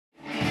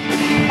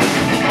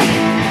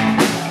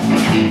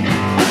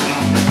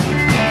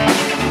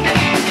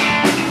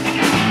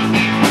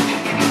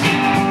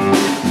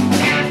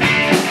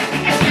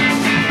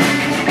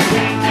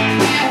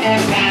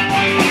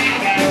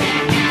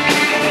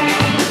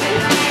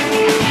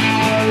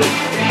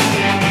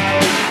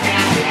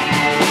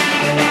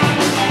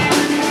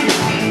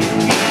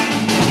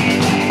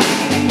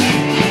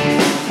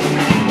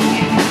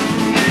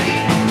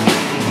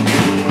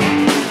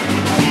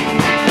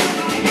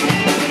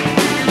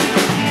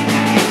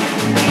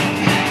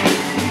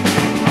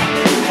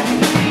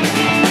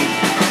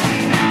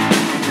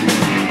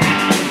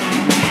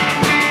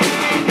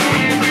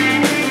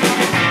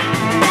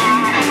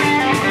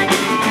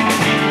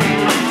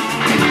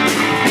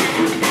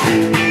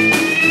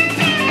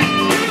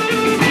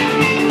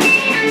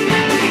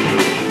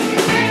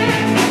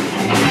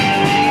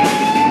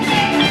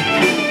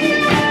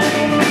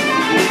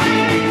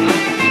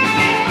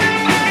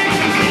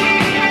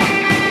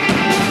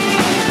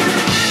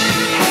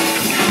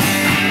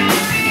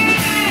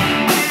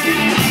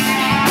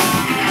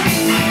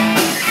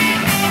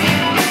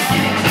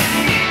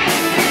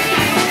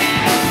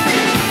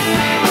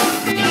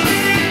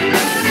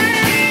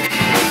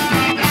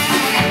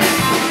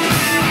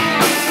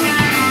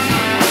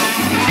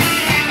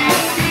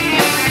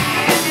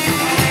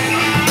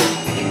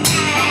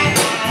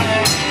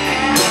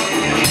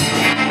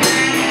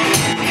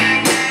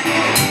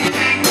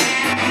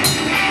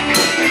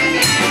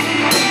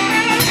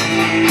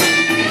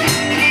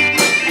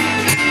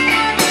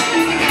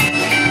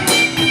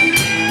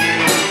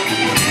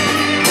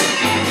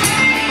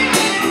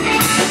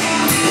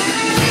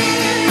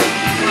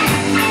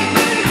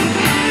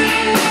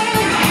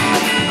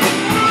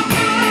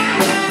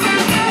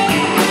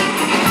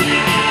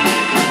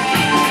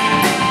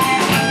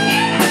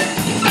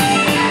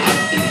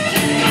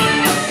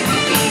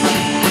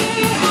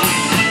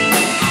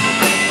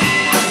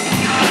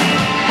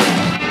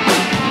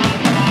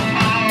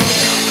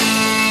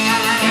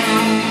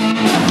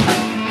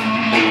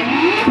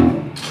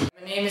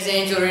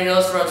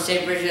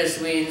St. Bridget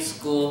Sweden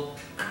School.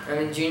 I'm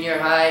in junior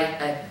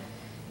high.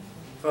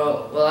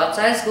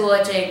 Outside school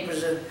I take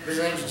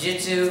Brazilian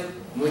Jiu-Jitsu,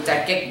 Muay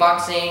Thai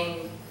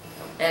kickboxing,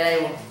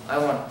 and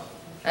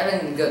I've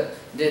been good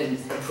in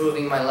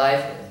improving my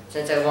life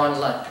since I won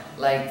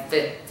like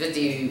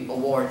 50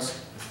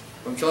 awards,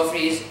 from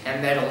trophies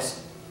and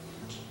medals.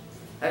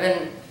 I've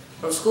been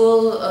from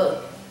school,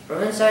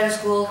 from inside of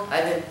school.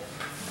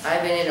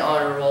 I've been in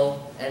honor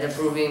roll and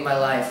improving my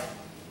life.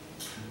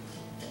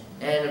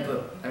 And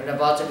I'm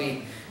about to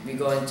be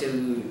going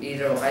to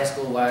either high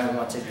school where I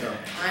want to go.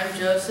 I'm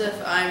Joseph.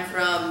 I'm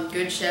from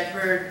Good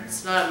Shepherd.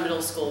 It's not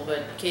middle school,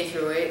 but K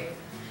through 8.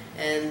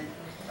 And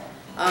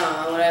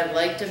what I've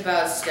liked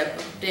about Step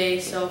Up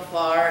Day so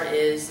far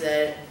is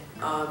that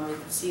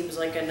it seems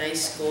like a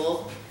nice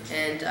school,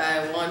 and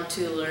I want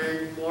to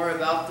learn more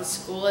about the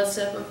school at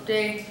Step Up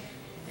Day.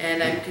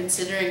 And I'm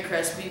considering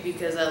Crespi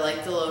because I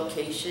like the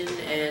location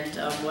and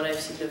what I've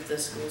seen of the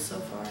school so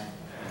far.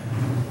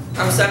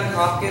 I'm Simon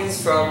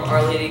Hopkins from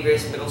Our Lady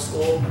Grace Middle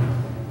School.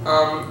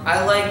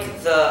 I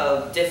like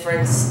the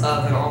difference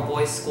of an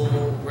all-boys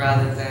school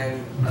rather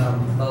than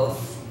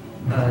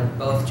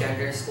both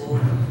gender school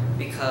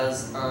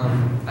because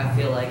I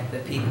feel like the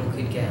people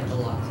could get a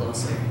lot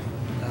closer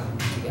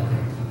together.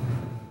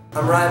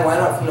 I'm Ryan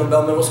Weinert from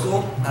Nobel Middle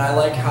School, and I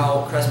like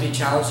how Crespi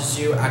challenges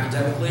you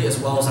academically as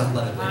well as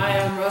athletically. Hi,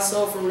 I'm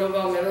Russell from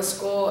Nobel Middle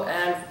School,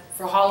 and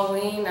for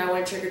Halloween I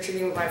went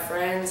trick-or-treating with my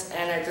friends,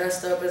 and I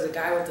dressed up as a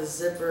guy with a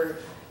zipper,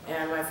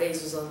 and my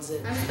face was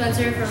unzipped. I'm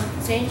Spencer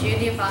from St. Jude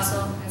the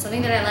Apostle, and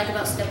something that I like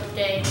about Step Up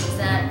Day is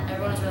that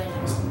everyone is really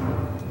nice.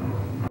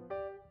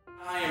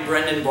 Hi, I'm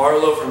Brendan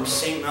Barlow from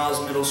St.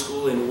 Mel's Middle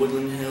School in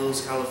Woodland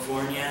Hills,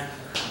 California.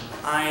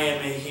 I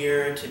am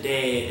here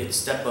today. It's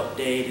Step Up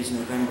Day. It is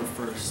November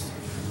 1st.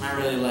 I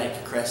really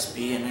like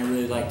Crespi and I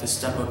really like the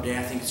Step Up Day.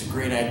 I think it's a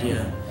great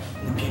idea.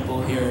 The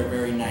people here are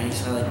very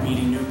nice. I like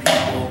meeting new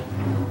people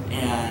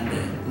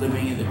and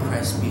living in the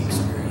Crespi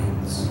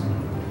experience.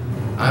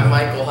 I'm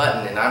Michael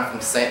Hutton and I'm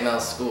from St.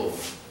 Mel's School.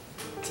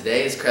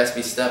 Today is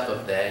Crespi Step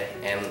Up Day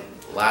and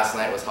last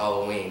night was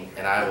Halloween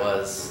and I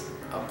was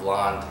a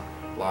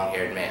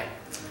long-haired man.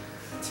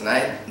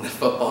 Tonight the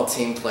football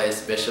team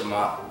plays Bishop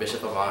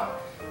Amont,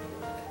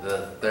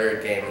 the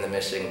third game in the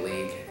Michigan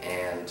League,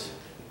 and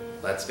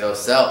let's go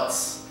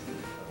Celts!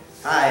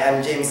 Hi,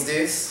 I'm James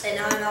Deuce. And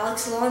I'm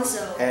Alex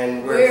Alonso.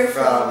 And we're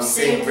from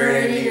St.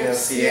 Bernardino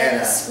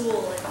Siena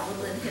School in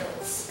Woodland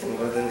Hills. In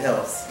Woodland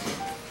Hills.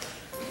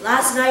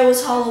 Last night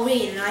was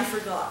Halloween and I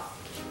forgot,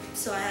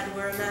 so I had to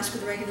wear a mask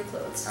with regular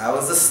clothes. I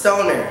was a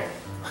stoner.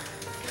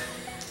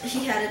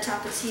 He had a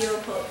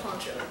Tapatio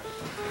poncho.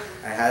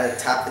 I had a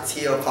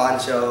Tapatio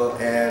poncho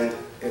and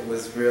it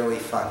was really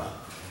fun.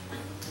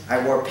 I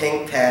wore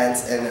pink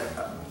pants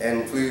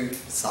and blue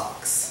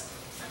socks.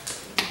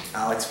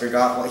 Alex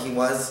forgot what he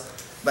was,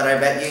 but I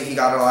bet you he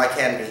got all I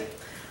can be.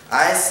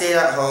 I stayed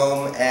at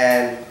home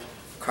and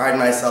cried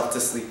myself to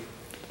sleep.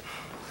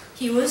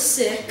 He was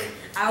sick.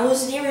 I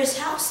was near his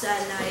house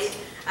that night.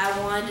 I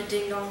wanted to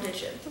ding-dong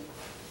ditch him.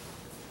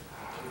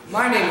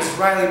 My name is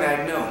Riley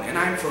Magnone, and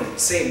I'm from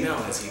St.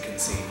 Mel, as you can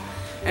see.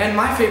 And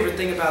my favorite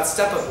thing about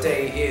Step Up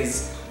Day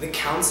is the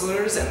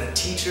counselors and the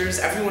teachers.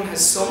 Everyone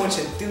has so much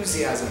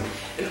enthusiasm,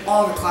 and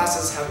all the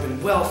classes have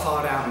been well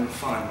thought out and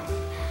fun.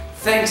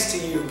 Thanks to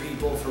you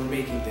people for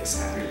making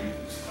this happen.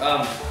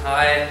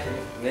 Hi,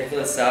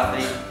 Nicholas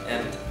Safi,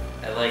 and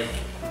I like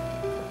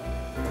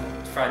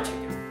fried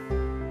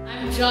chicken.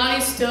 I'm Johnny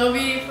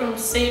Stovey from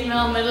St.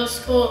 Mel Middle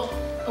School.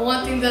 The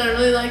one thing that I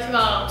really like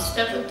about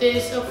Step Up Day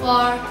so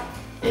far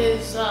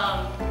is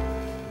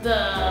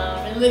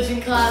the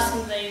religion class,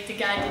 and the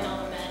guy did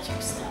all the magic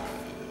stuff.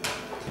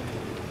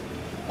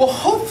 Well,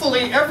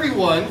 hopefully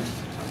everyone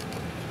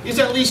is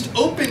at least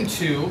open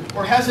to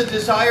or has a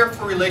desire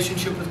for a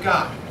relationship with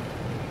God.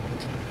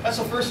 That's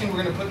the first thing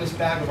we're going to put in this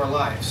bag of our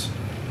lives.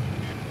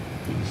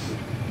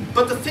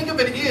 But the thing of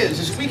it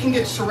is we can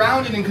get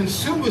surrounded and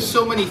consumed with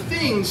so many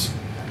things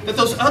that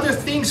those other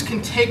things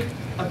can take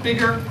a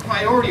bigger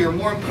priority or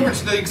more importance.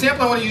 So the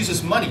example I want to use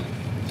is money.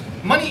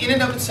 Money in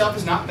and of itself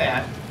is not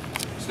bad.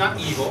 It's not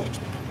evil.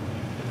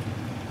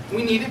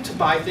 We need it to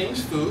buy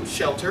things, food,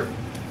 shelter,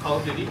 Call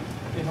of Duty,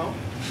 you know.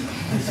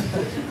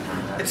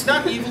 It's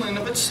not evil in and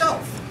of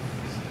itself.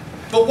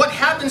 But what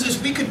happens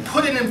is we could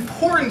put an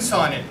importance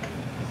on it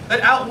that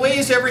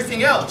outweighs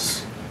everything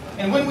else.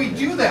 And when we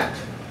do that,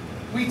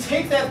 we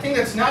take that thing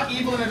that's not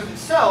evil in and of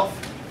itself,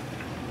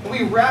 and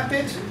we wrap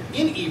it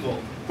in evil.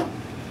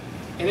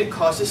 And it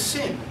causes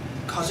sin,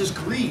 it causes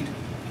greed.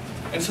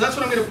 And so that's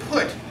what I'm going to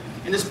put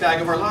in this bag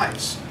of our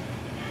lives.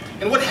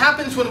 And what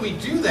happens when we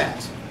do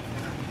that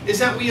is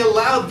that we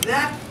allow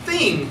that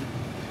thing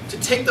to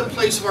take the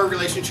place of our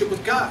relationship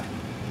with God.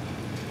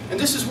 And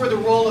this is where the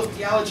role of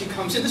theology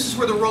comes in. This is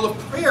where the role of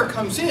prayer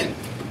comes in.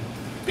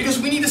 Because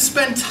we need to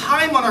spend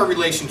time on our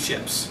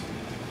relationships.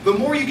 The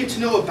more you get to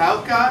know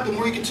about God, the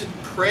more you get to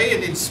pray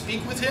and then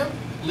speak with Him,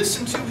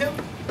 listen to Him,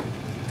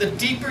 the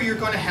deeper you're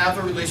going to have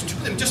a relationship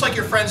with Him, just like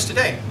your friends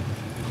today.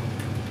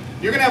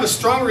 You're going to have a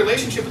stronger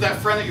relationship with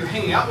that friend that you're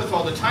hanging out with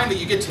all the time that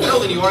you get to know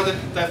than you are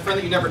that friend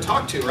that you never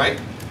talk to, right?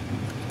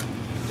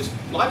 Just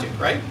logic,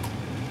 right?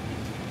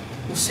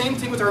 Well, same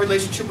thing with our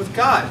relationship with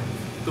God.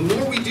 The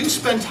more we do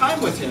spend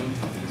time with Him,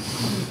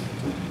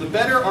 the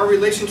better our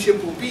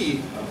relationship will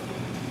be,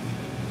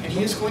 and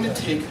He is going to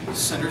take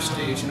center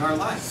stage in our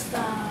life.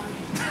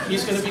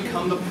 He's going to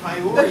become the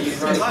priority in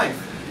our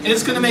life. And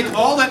it's going to make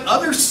all that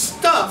other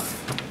stuff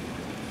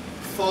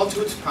fall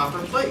to its proper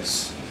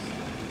place.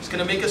 It's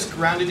going to make us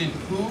grounded in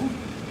who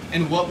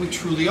and what we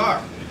truly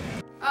are.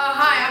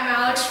 Hi, I'm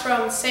Alex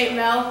from St.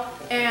 Mel,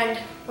 and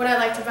what I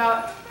liked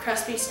about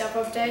CRESPI'S Step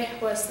Up Day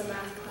was the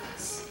math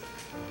class.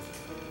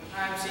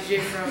 I'm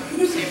CJ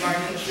from St.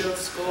 Martin's Middle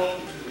School,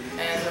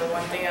 and the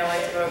one thing I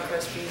liked about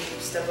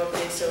CRESPI'S Step Up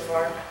Day so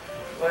far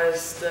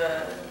was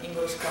the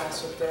English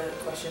class with the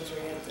questions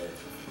where you had to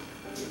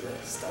do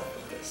the stuff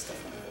with the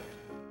stuff on it.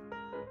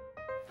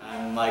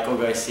 I'm Michael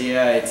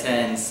Garcia. I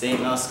attend St.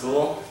 Mel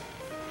School,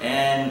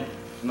 and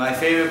my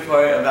favorite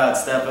part about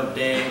Step Up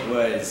Day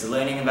was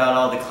learning about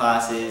all the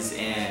classes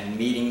and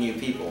meeting new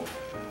people.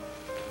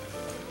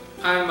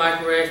 I'm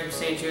Michael Ray from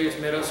St.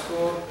 Jude's Middle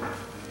School,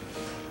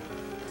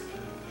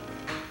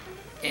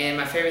 and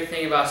my favorite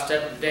thing about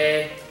Step Up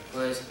Day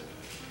was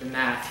the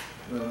math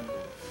room.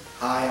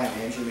 Hi, I'm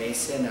Andrew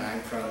Mason, and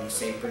I'm from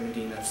St.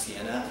 Bernardine of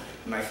Siena.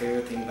 My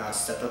favorite thing about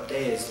Step Up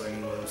Day is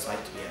learning what it was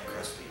like to be at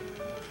Crespi.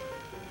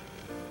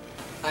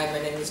 Hi,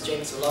 my name is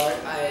James Allard.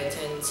 I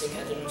attend St.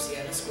 Catherine of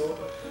Siena School.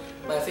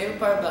 My favorite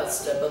part about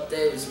Step Up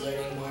Day was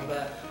learning more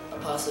about a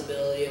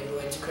possibility of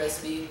going to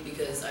Crespi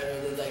because I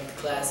really like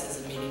the classes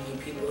and meeting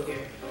new people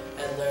here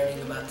and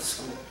learning about the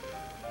school.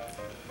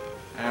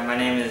 My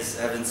name is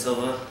Evan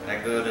Silva. I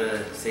go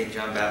to St.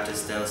 John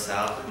Baptist Del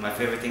Sal. My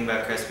favorite thing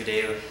about Crespi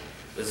Day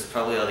was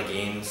probably all the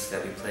games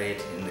that we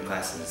played in the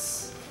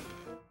classes.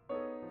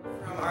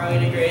 From Our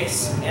Lady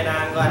Grace, and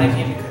I'm glad I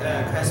came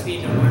to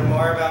Crespi to learn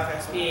more about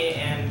Crespi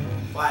and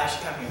why I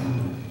should come here.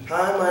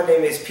 Hi, my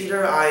name is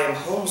Peter. I am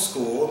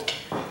homeschooled,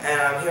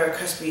 and I'm here at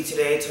Crespi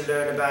today to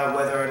learn about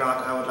whether or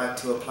not I would like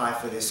to apply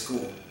for this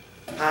school.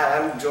 Hi,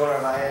 I'm Joel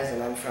Narvaez,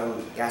 and I'm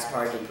from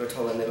Gaspar de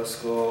Portola Middle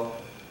School.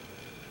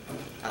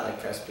 I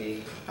like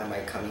Crespi. I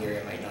might come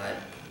here, I might not.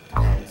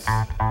 Depends.